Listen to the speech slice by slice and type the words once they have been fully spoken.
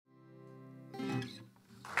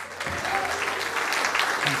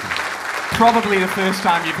probably the first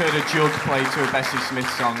time you've heard a jug played to a Bessie Smith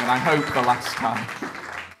song, and I hope the last time.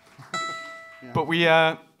 Yeah. But we,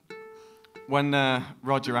 when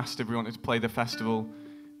Roger asked if we wanted to play the festival,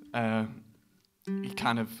 he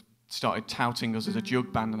kind of started touting us as a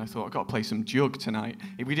jug band, and I thought, I've got to play some jug tonight.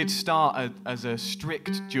 We did start as a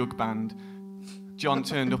strict jug band. John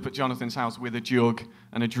turned up at Jonathan's house with a jug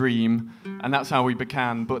and a dream, and that's how we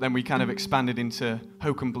began. But then we kind of expanded into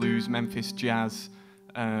hokum blues, Memphis jazz,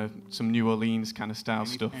 some New Orleans kind of style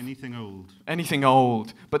stuff. Anything old. Anything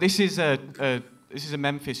old. But this is a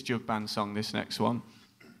Memphis jug band song, this next one.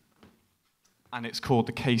 And it's called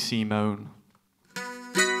the KC Moan.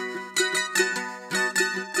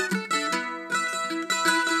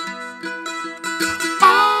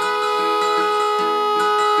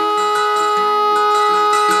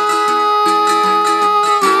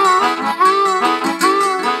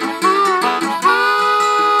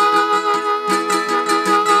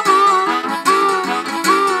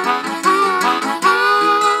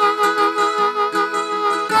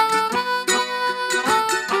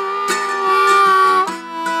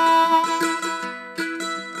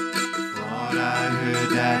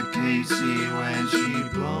 When she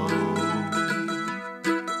blow,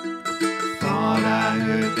 thought I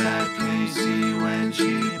heard that Casey when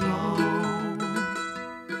she blow,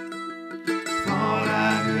 thought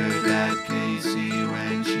I heard that Casey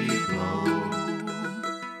when she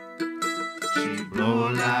blow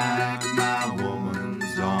like my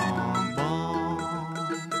woman's on ball.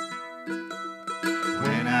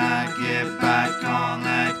 When I get back on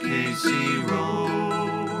that Casey road,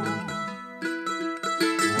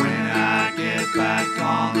 get back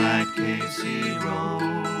on that KC road.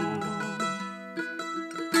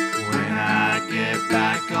 When I get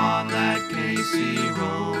back on that KC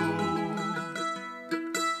road,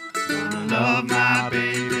 gonna love my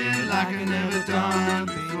baby like I never done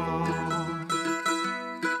before.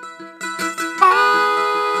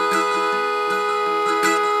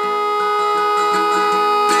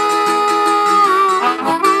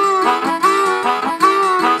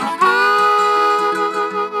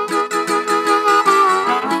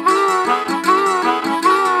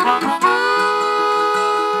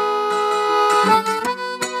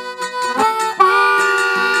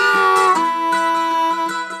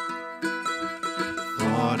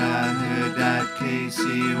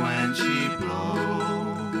 Casey when she blow,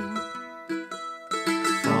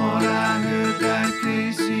 thought I heard that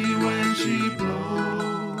Casey when she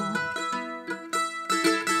blow,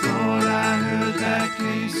 thought I heard that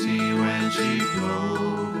Casey when she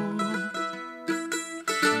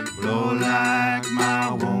blow like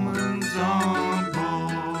my woman's on board.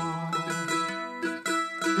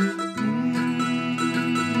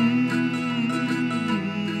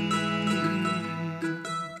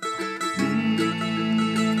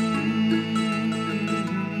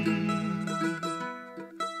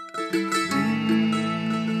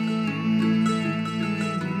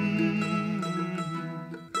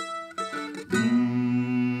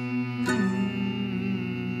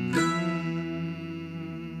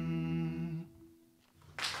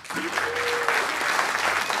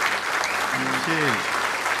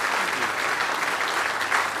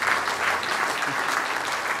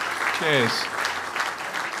 Cheers.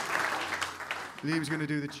 Liam's going to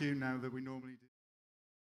do the tune now that we normally do.